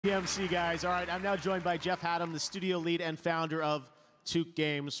PMC guys. All right, I'm now joined by Jeff Haddam, the studio lead and founder of Took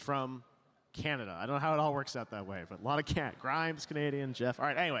Games from Canada. I don't know how it all works out that way, but a lot of Grimes, Canadian, Jeff. All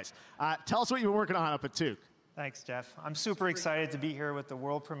right, anyways, tell us what you've been working on up at Took. Thanks, Jeff. I'm super excited to be here with the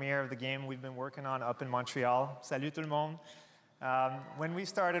world premiere of the game we've been working on up in Montreal. Salut tout le monde. When we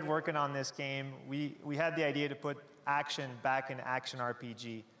started working on this game, we had the idea to put action back in action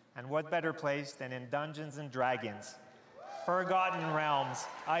RPG. And what better place than in Dungeons & Dragons? Forgotten Realms,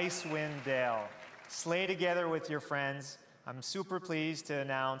 Icewind Dale. Slay together with your friends. I'm super pleased to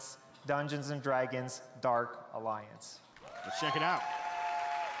announce Dungeons & Dragons Dark Alliance. Let's check it out.